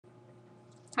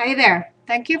Hi there.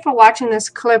 Thank you for watching this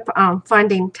clip on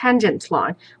finding tangent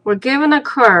line. We're given a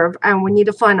curve and we need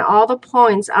to find all the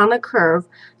points on the curve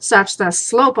such that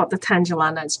slope of the tangent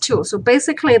line is 2. So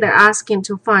basically they're asking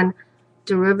to find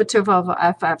derivative of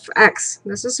f of x.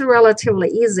 This is relatively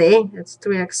easy. It's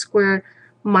 3x squared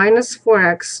minus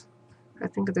 4x. I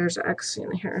think there's x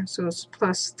in here, so it's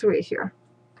plus 3 here.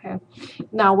 Okay.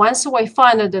 Now once we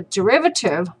find the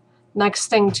derivative, next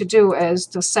thing to do is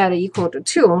to set it equal to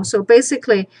 2. So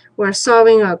basically, we're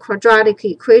solving a quadratic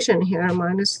equation here,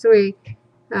 minus 3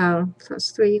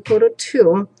 plus 3 equal to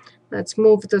 2. Let's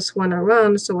move this one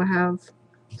around so we have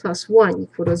plus 1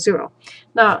 equal to 0.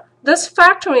 Now, this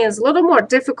factoring is a little more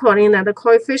difficult in that the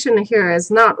coefficient here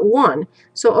is not 1.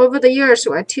 So over the years,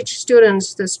 I teach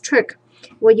students this trick.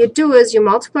 What you do is you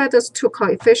multiply those two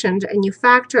coefficients and you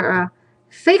factor a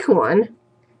fake one.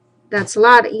 That's a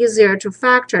lot easier to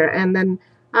factor, and then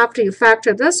after you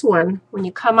factor this one, when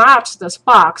you come out this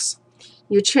box,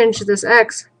 you change this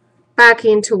x back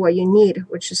into what you need,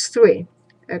 which is 3,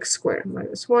 x squared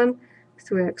minus 1,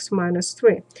 3x minus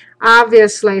 3.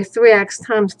 Obviously, 3x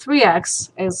times 3x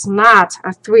is not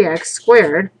a 3x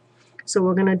squared, so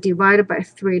we're going to divide it by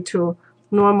 3 to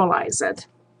normalize it.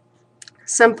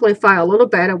 Simplify a little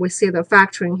bit, we see the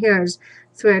factoring here is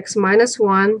 3x minus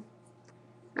 1,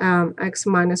 x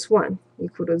minus 1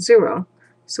 equal to 0.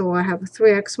 So I have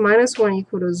 3x minus 1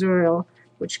 equal to 0,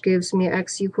 which gives me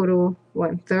x equal to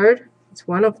 1/3. It's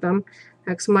one of them.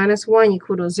 X minus 1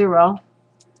 equal to 0,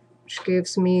 which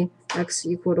gives me x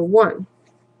equal to 1.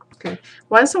 Okay.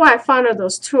 Once I find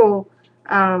those two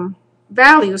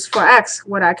values for x,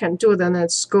 what I can do then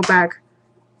is go back,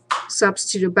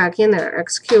 substitute back in there.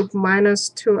 X cubed minus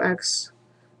 2x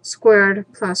squared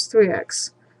plus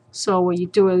 3x. So what you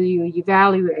do is you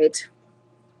evaluate.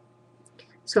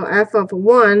 So f of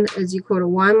 1 is equal to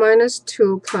 1 minus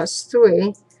 2 plus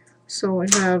 3. So we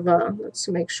have, let's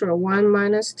make sure, 1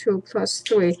 minus 2 plus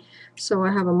 3. So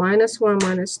I have a minus 1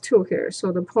 minus 2 here.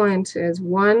 So the point is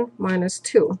 1 minus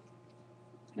 2.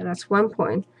 And that's 1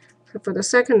 point. So for the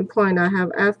second point, I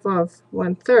have f of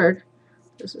 1/3.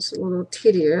 This is a little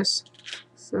tedious.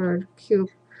 3rd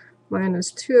cubed minus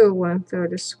 2,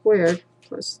 1/3 is squared,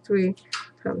 plus 3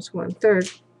 times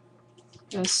 1/3.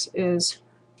 This is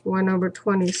 1 over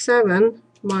 27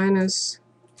 minus,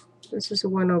 this is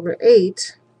 1 over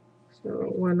 8, so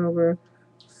 1 over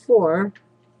 4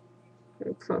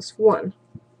 plus 1.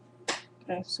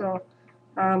 Okay, so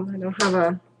I don't have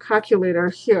a calculator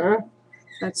here.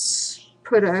 Let's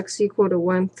put x equal to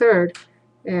 1/3,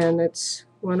 and it's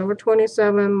 1 over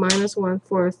 27 minus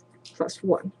 1/4 plus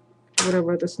 1,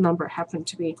 whatever this number happened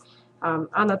to be.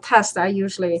 On the test, I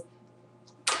usually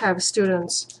have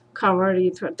students convert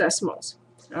it to decimals.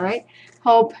 All right.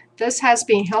 Hope this has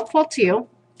been helpful to you.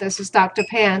 This is Dr.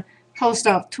 Pan, host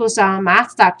of Tucson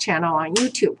Math Doc channel on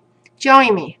YouTube.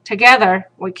 Join me. Together,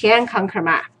 we can conquer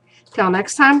math. Till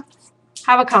next time,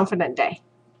 have a confident day.